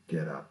say,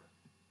 get up?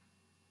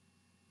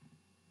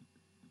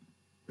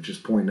 Which is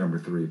point number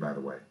 3, by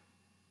the way.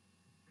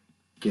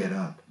 Get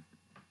up.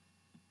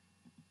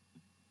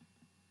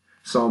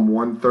 Psalm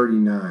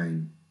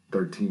 139,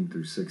 13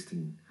 through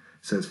 16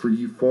 says, for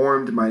you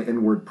formed my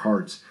inward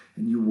parts,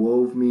 and you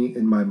wove me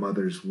in my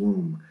mother's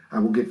womb. I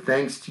will give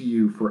thanks to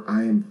you, for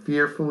I am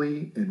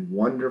fearfully and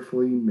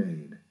wonderfully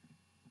made.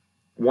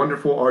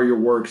 Wonderful are your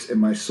works,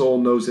 and my soul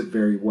knows it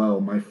very well.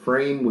 My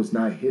frame was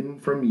not hidden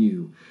from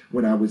you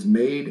when I was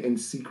made in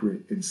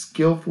secret and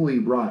skillfully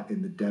wrought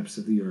in the depths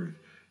of the earth.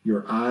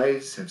 Your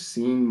eyes have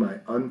seen my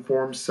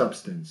unformed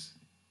substance,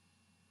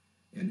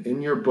 and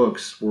in your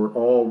books were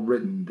all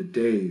written the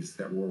days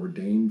that were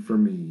ordained for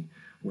me,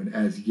 when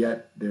as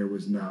yet there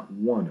was not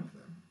one of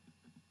them.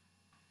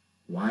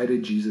 Why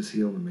did Jesus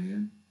heal the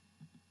man?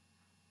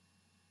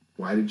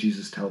 Why did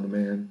Jesus tell the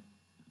man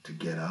to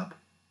get up?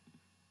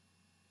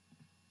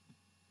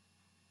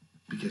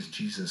 Because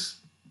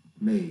Jesus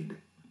made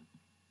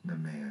the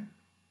man.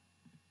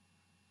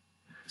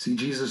 See,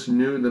 Jesus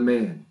knew the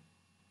man.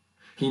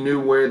 He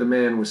knew where the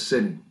man was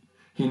sitting.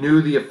 He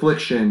knew the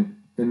affliction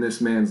in this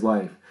man's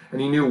life,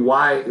 and he knew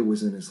why it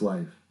was in his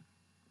life.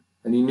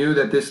 And he knew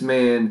that this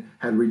man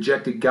had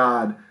rejected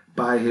God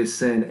by his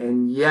sin,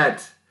 and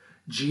yet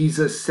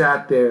Jesus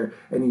sat there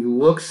and he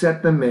looks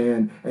at the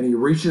man and he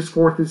reaches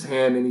forth his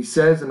hand and he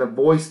says in a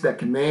voice that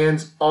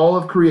commands all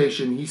of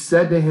creation, he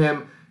said to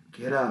him,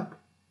 "Get up,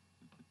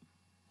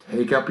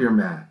 take up your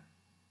mat,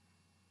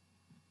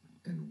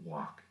 and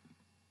walk."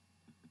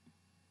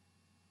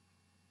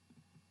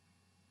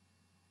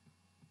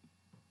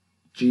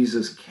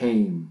 Jesus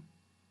came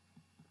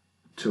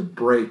to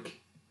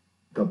break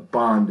the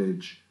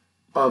bondage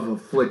of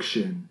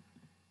affliction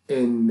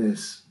in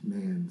this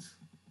man's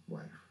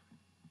life.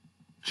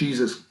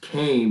 Jesus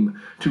came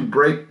to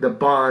break the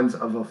bonds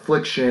of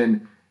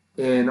affliction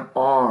in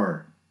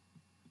our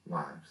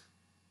lives.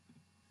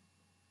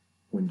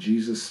 When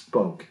Jesus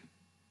spoke,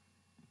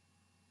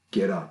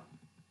 "Get up,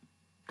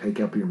 take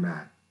up your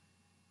mat,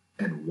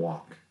 and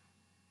walk,"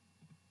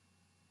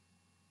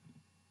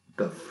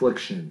 the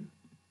affliction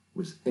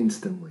was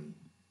instantly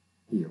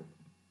healed.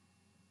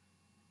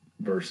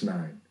 Verse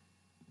 9,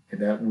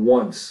 and at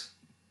once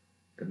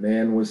the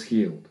man was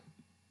healed,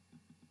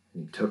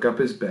 and he took up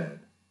his bed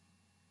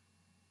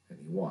and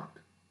he walked.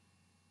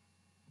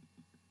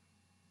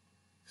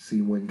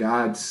 See, when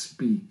God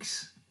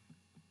speaks,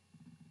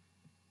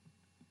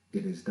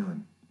 it is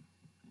done.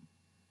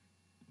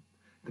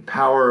 The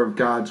power of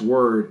God's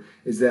word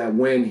is that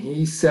when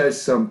he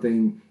says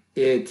something,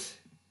 it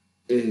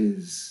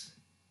is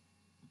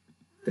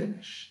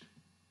finished.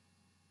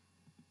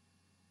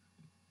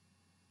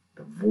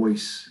 The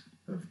voice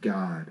of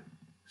God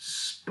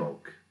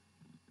spoke,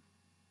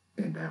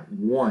 and at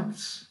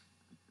once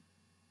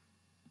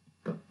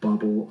the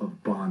bubble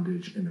of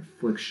bondage and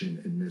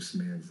affliction in this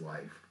man's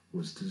life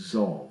was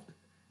dissolved,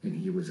 and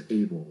he was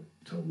able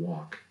to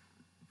walk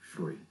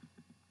free.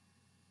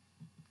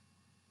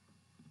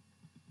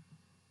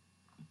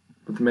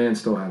 But the man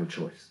still had a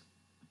choice.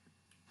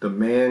 The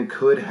man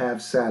could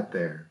have sat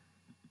there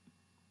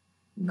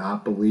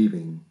not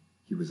believing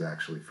he was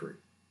actually free.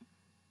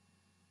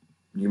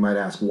 You might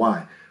ask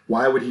why.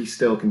 Why would he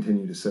still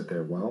continue to sit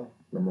there? Well,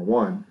 number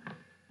one,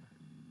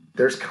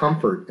 there's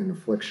comfort in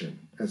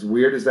affliction. As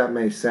weird as that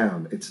may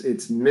sound,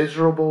 it's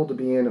miserable to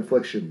be in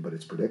affliction, but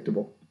it's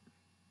predictable.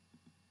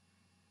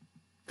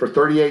 For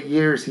 38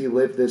 years, he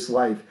lived this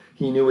life.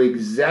 He knew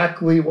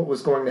exactly what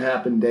was going to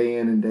happen day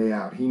in and day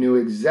out. He knew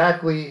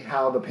exactly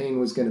how the pain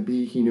was going to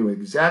be. He knew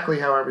exactly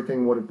how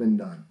everything would have been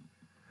done.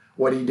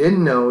 What he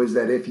didn't know is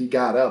that if he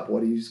got up,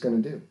 what he was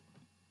going to do.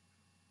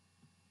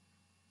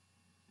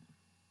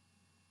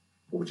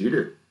 What would you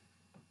do?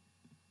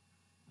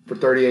 For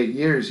 38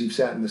 years, you've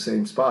sat in the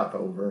same spot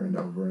over and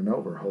over and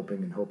over,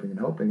 hoping and hoping and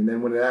hoping. And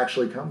then when it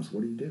actually comes,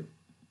 what do?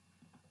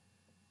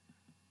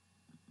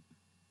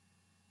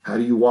 How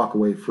do you walk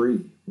away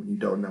free when you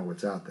don't know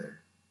what's out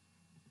there?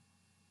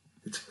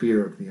 It's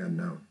fear of the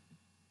unknown,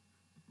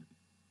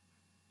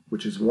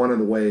 which is one of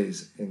the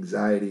ways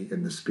anxiety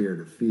and the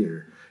spirit of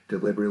fear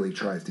deliberately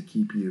tries to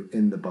keep you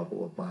in the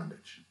bubble of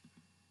bondage,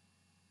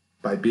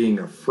 by being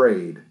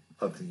afraid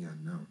of the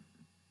unknown.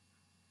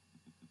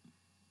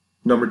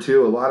 Number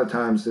two, a lot of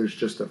times there's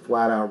just a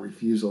flat-out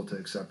refusal to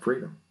accept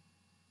freedom.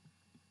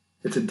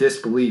 It's a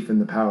disbelief in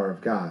the power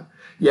of God.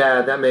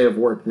 Yeah, that may have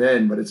worked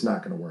then, but it's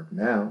not going to work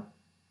now.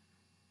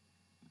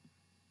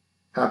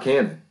 How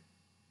can it?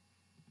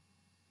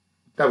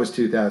 That was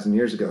 2,000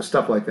 years ago.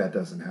 Stuff like that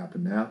doesn't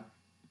happen now.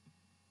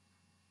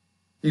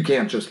 You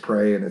can't just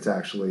pray and it's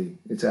actually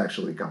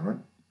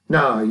gone.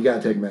 No, you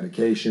got to take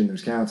medication.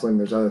 There's counseling.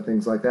 There's other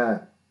things like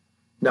that.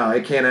 No,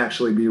 it can't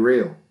actually be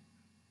real.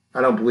 I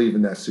don't believe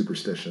in that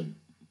superstition.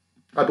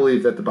 I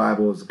believe that the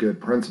Bible is a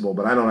good principle,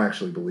 but I don't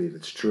actually believe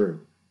it's true,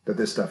 that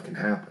this stuff can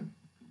happen.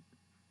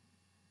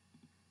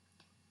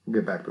 We'll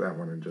get back to that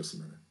one in just a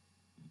minute.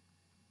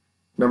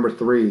 Number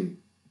three,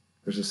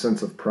 there's a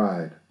sense of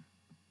pride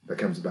that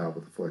comes about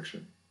with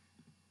affliction.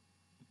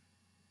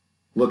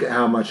 Look at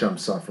how much I'm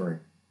suffering.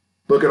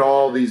 Look at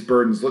all these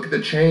burdens. Look at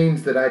the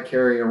chains that I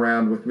carry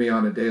around with me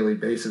on a daily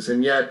basis.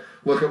 And yet,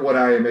 look at what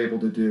I am able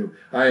to do.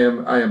 I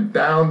am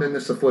bound in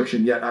this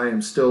affliction, yet I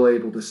am still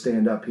able to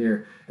stand up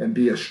here and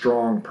be a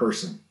strong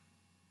person.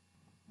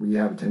 We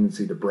have a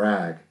tendency to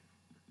brag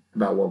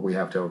about what we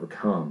have to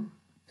overcome,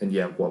 and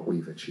yet what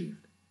we've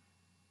achieved.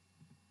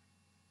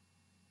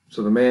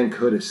 So the man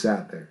could have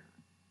sat there.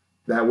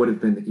 That would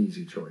have been the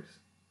easy choice.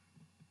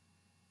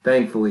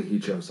 Thankfully, he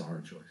chose the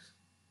hard choice.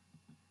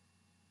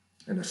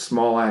 In a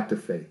small act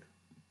of faith,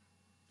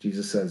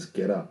 Jesus says,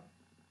 "Get up."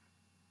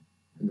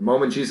 And the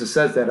moment Jesus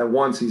says that, at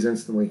once he's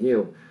instantly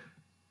healed.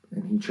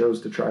 And he chose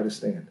to try to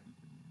stand.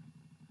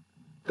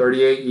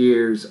 38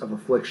 years of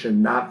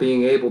affliction, not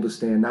being able to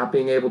stand, not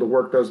being able to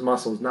work those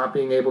muscles, not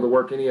being able to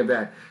work any of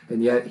that.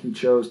 And yet he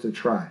chose to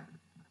try.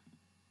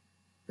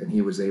 And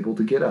he was able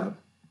to get up.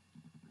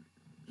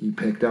 He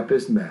picked up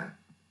his mat.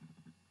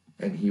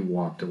 And he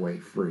walked away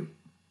free.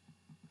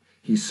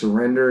 He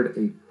surrendered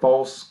a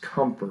false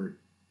comfort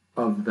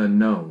of the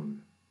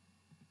known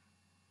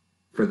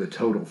for the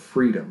total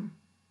freedom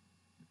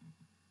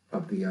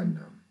of the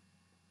unknown.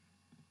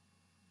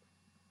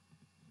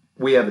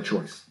 We have a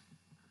choice.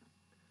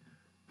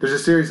 There's a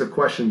series of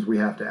questions we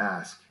have to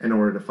ask in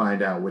order to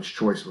find out which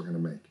choice we're going to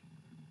make.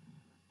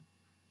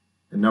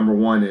 And number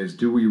one is,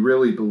 do we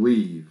really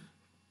believe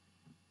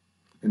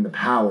in the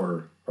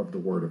power of the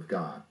Word of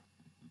God?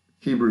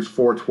 Hebrews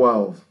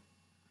 4:12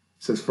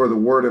 says, "For the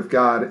Word of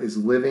God is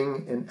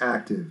living and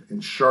active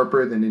and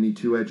sharper than any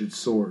two-edged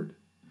sword,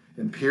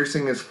 and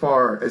piercing as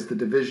far as the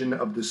division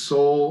of the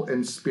soul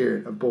and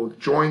spirit, of both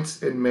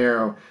joints and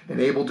marrow, and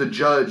able to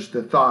judge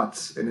the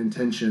thoughts and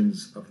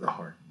intentions of the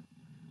heart."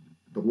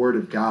 The Word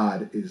of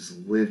God is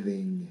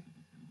living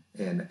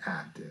and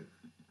active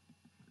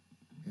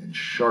and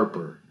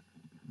sharper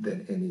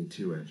than any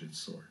two-edged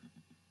sword.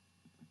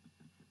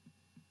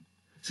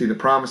 See, the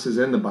promises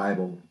in the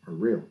Bible are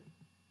real.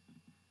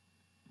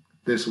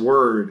 This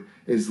Word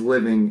is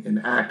living and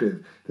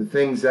active. The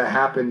things that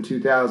happened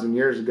 2,000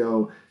 years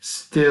ago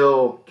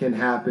still can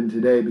happen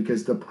today,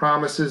 because the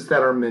promises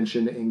that are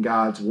mentioned in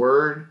God's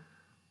Word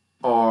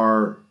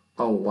are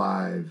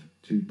alive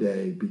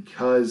today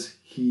because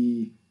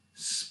He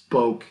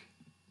spoke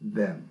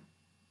them.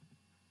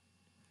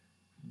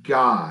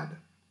 God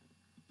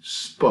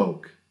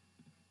spoke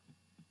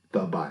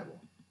the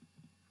Bible.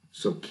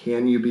 So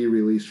can you be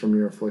released from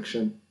your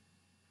affliction?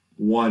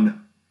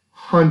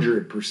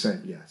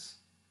 100% yes.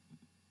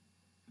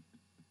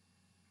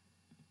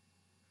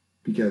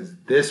 Because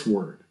this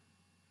Word,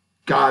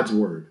 God's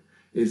Word,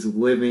 is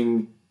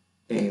living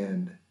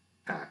and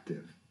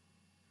active.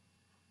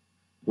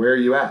 Where are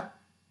you at?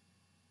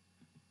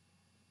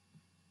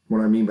 What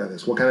do I mean by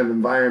this? What kind of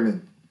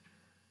environment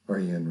are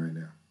you in right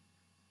now?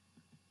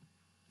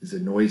 Is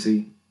it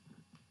noisy?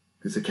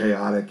 Is it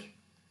chaotic?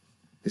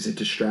 Is it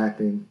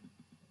distracting?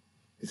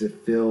 Is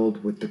it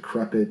filled with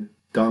decrepit,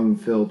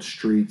 dung-filled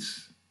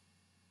streets,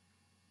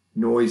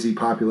 noisy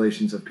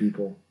populations of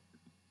people?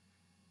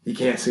 You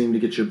can't seem to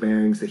get your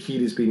bearings. The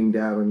heat is beating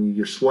down on you.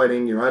 You're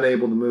sweating. You're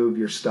unable to move.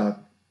 You're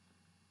stuck.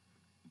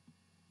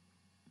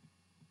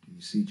 Do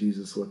you see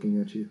Jesus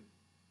looking at you?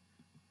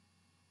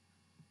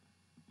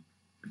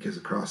 Because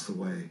across the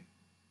way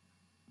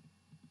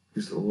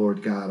is the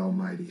Lord God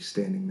Almighty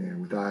standing there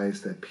with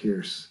eyes that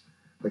pierce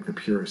like the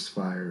purest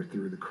fire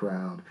through the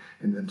crowd,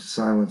 and then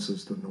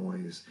silences the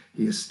noise.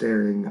 He is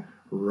staring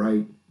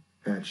right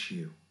at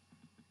you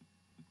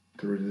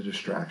through the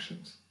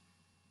distractions,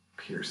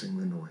 piercing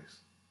the noise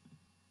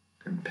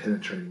and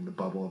penetrating the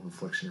bubble of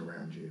affliction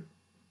around you.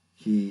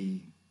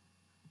 He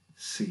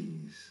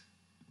sees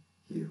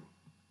you.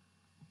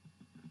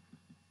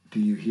 Do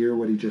you hear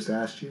what He just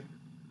asked you?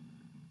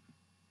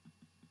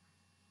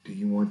 Do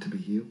you want to be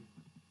healed?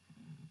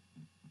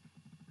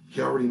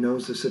 He already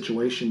knows the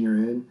situation you're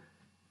in.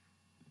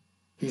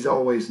 He's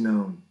always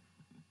known.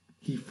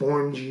 He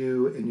formed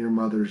you in your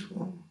mother's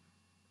womb.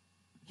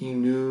 He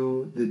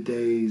knew the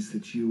days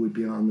that you would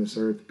be on this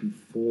earth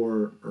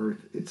before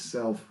earth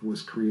itself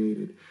was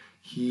created.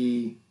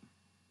 He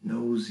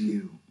knows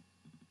you.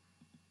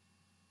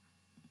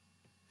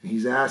 And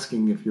He's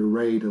asking if you're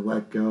ready to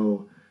let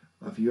go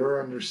of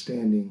your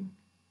understanding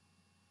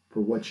for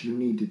what you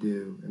need to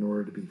do in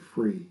order to be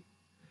free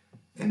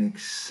and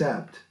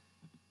accept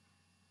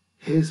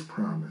His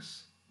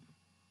promise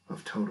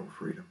of total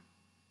freedom.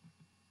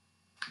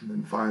 And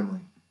then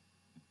finally,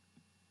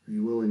 are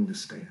you willing to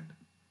stand?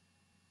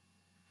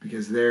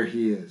 Because there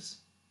He is,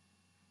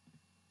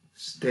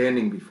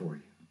 standing before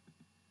you.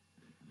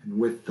 And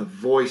with the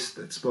voice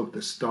that spoke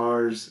the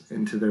stars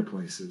into their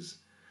places,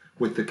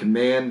 with the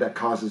command that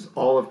causes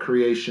all of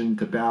creation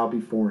to bow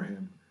before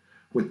Him,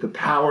 with the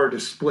power to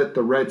split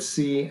the Red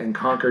Sea and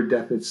conquer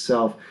death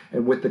itself,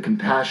 and with the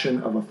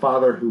compassion of a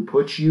Father who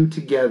puts you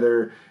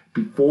together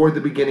before the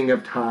beginning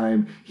of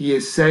time, He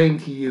is saying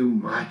to you,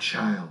 my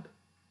child,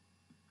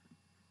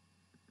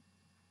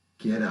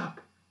 get up.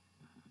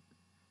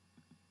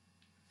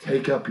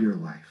 Take up your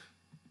life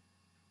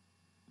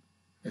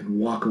and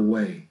walk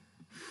away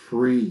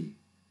free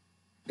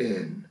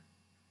in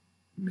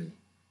me.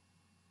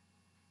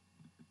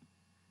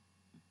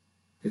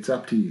 It's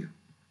up to you.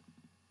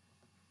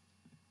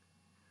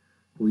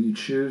 Will you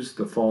choose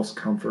the false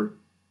comfort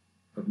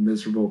of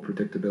miserable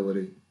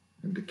predictability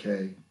and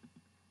decay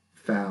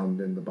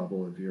found in the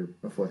bubble of your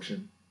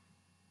affliction?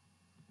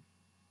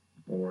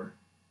 Or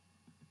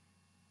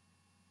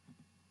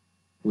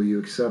will you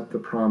accept the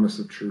promise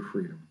of true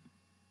freedom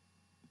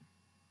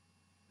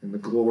and the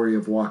glory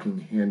of walking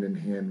hand in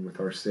hand with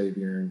our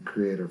Savior and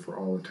Creator for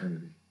all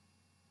eternity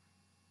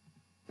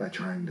by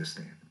trying to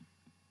stand?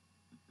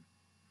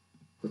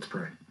 Let's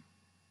pray.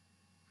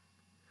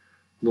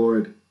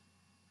 Lord,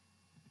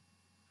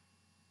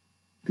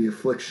 the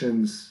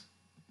afflictions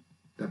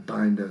that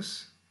bind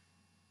us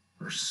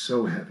are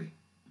so heavy.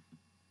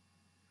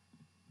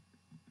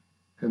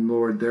 And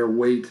Lord, their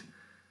weight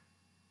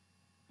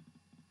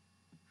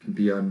can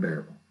be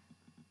unbearable.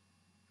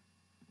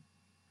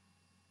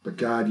 But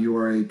God, you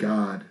are a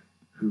God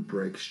who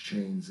breaks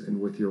chains. And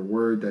with your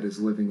word that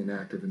is living and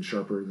active and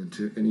sharper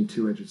than any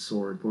two-edged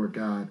sword, Lord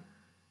God,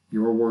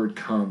 your word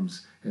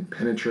comes and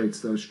penetrates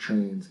those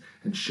chains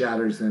and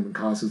shatters them and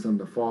causes them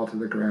to fall to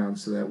the ground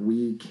so that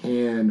we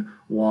can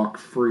walk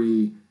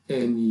free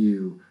in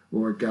you,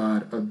 Lord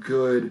God. A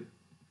good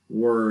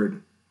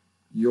word,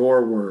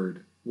 your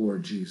word,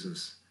 Lord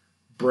Jesus,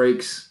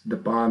 breaks the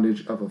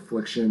bondage of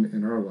affliction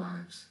in our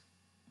lives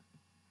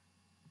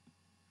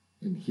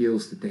and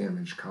heals the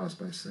damage caused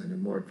by sin.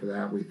 And Lord, for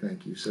that we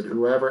thank you. So that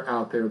whoever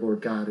out there,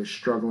 Lord God, is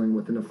struggling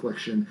with an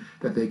affliction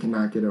that they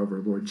cannot get over,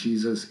 Lord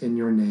Jesus, in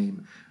your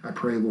name, I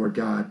pray, Lord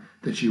God,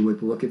 that you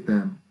would look at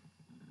them,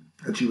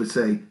 that you would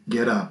say,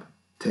 get up,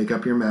 take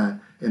up your mat,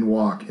 and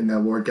walk. And that,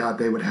 Lord God,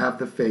 they would have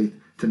the faith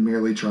to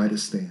merely try to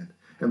stand.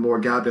 And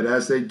Lord God, that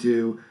as they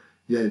do,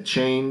 the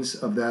chains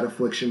of that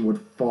affliction would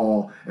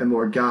fall. And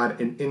Lord God,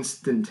 an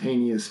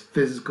instantaneous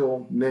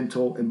physical,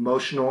 mental,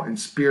 emotional, and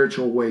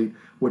spiritual weight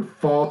would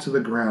fall to the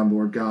ground,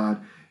 Lord God,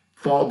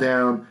 fall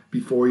down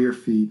before your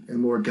feet.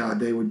 And Lord God,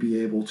 they would be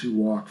able to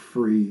walk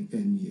free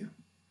in you.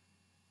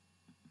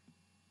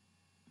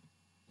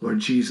 Lord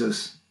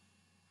Jesus,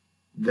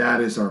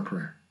 that is our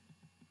prayer.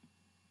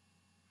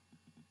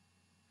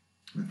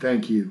 And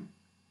thank you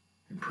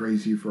and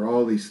praise you for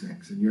all these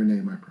things. In your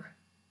name I pray.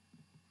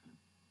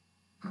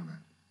 Amen.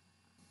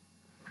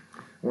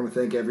 I want to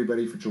thank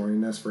everybody for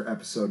joining us for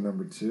episode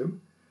number 2.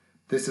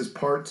 This is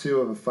part 2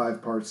 of a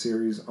 5-part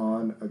series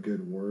on a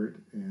good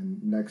word.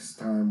 And next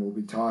time we'll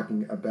be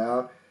talking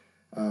about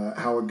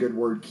how a good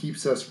word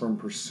keeps us from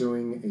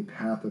pursuing a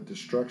path of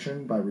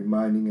destruction by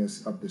reminding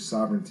us of the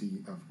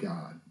sovereignty of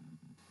God.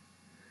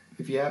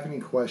 If you have any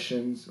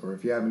questions or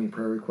if you have any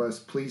prayer requests,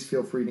 please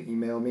feel free to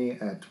email me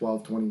at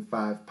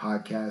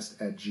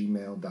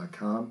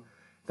 1225podcast@gmail.com.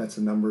 That's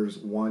the numbers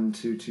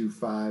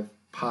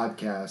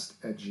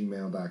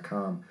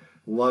 1225podcast@gmail.com.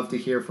 Love to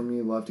hear from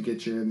you. Love to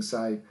get your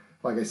insight.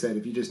 Like I said,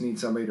 if you just need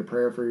somebody to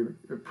pray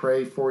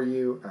for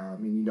you,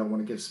 and you don't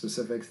want to give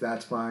specifics,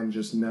 that's fine.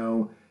 Just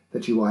know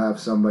that you will have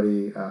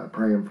somebody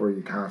praying for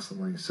you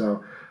constantly.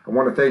 So I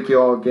want to thank you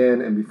all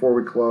again. And before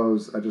we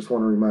close, I just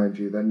want to remind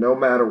you that no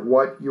matter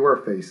what you are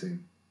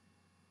facing,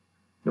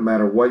 no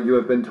matter what you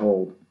have been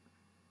told,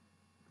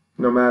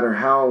 no matter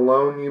how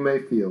alone you may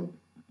feel,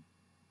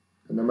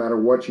 and no matter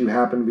what you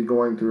happen to be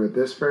going through at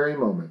this very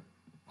moment,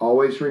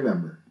 always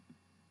remember,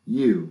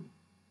 you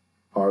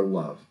are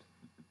loved.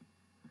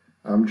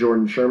 I'm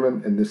Jordan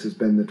Sherman, and this has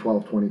been the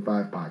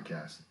 1225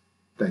 Podcast.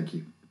 Thank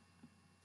you.